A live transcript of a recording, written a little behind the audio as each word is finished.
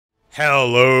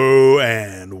Hello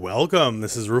and welcome,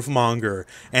 this is Rooflemonger,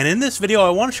 and in this video I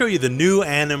want to show you the new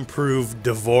and improved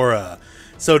D'Vorah.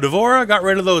 So D'Vorah got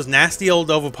rid of those nasty old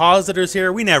ovipositors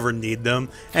here, we never need them,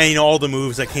 and you know all the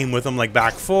moves that came with them like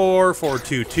back 4,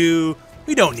 4-2-2,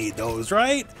 we don't need those,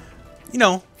 right? You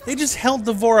know, they just held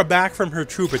D'Vorah back from her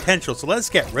true potential, so let's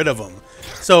get rid of them.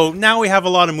 So now we have a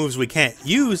lot of moves we can't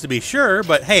use to be sure,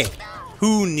 but hey,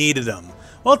 who needed them?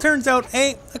 Well, it turns out,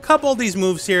 a couple of these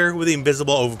moves here with the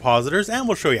invisible ovipositors, and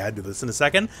we'll show you how to do this in a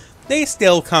second, they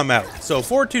still come out. So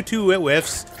 4-2-2 it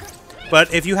whiffs,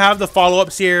 but if you have the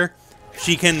follow-ups here,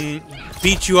 she can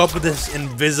beat you up with this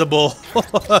invisible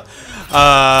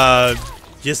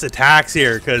just attacks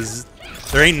here, because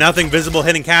there ain't nothing visible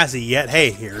hitting Cassie yet.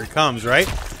 Hey, here it comes, right?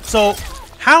 So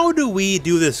how do we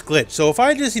do this glitch? So if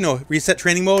I just, reset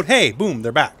training mode, hey, boom,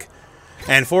 they're back.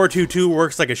 And 4-2-2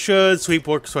 works like it should, sweep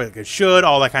works like it should,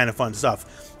 all that kind of fun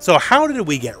stuff. So how did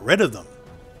we get rid of them?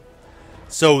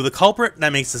 So the culprit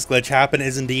that makes this glitch happen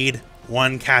is indeed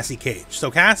one Cassie Cage.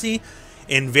 So Cassie,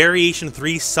 in Variation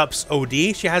 3 Sups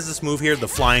OD, she has this move here, the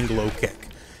Flying Glow Kick.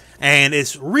 And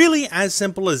it's really as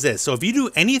simple as this. So if you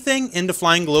do anything into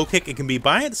Flying Glow Kick, it can be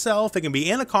by itself, it can be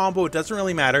in a combo, it doesn't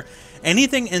really matter.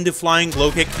 Anything into Flying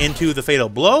Glow Kick into the Fatal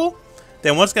Blow,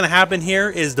 then what's going to happen here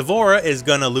is D'Vorah is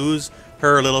going to lose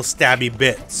her little stabby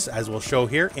bits, as we'll show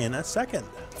here in a second.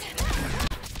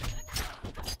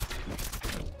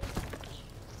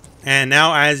 And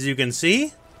now, as you can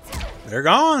see, they're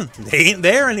gone. They ain't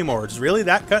there anymore. It's really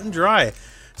that cut and dry.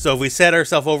 So if we set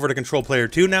ourselves over to Control Player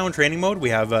 2 now in training mode, we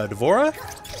have D'Vorah.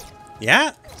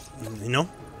 Yeah,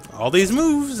 all these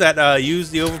moves that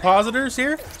use the ovipositors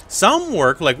here. Some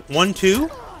work, like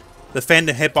 1-2. The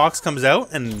Phantom Hitbox comes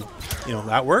out, and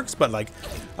that works, but like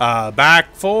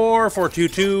back 4,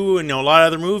 4-2-2, and a lot of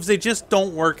other moves, they just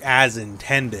don't work as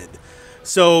intended.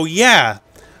 So yeah,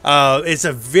 it's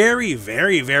a very,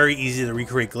 very, very easy to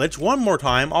recreate glitch. One more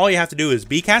time, all you have to do is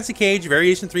be Cassie Cage,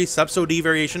 Variation 3, Sups OD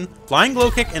variation, Flying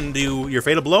Glow Kick, and do your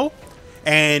Fatal Blow,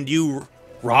 and you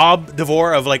rob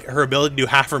D'Vorah of like her ability to do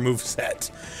half her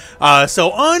moveset.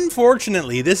 So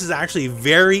unfortunately, this is actually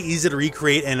very easy to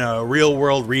recreate in a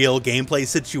real-world, real gameplay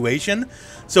situation.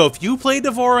 So if you play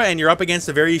D'Vorah and you're up against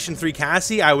a Variation 3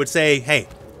 Cassie, I would say, hey,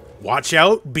 watch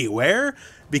out, beware,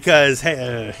 because,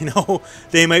 hey,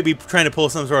 they might be trying to pull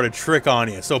some sort of trick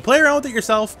on you. So play around with it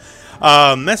yourself,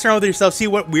 mess around with it yourself, see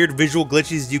what weird visual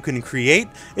glitches you can create.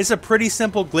 It's a pretty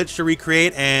simple glitch to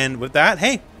recreate, and with that,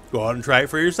 hey, go out and try it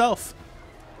for yourself.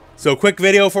 So quick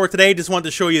video for today, just wanted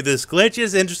to show you this glitch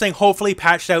is interesting, hopefully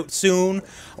patched out soon.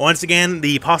 Once again,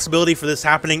 the possibility for this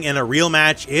happening in a real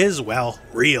match is, well,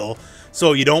 real.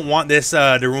 So you don't want this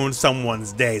to ruin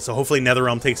someone's day. So hopefully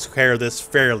NetherRealm takes care of this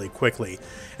fairly quickly.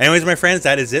 Anyways, my friends,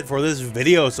 that is it for this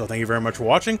video. So thank you very much for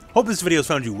watching. Hope this video has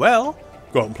found you well.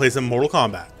 Go out and play some Mortal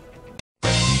Kombat.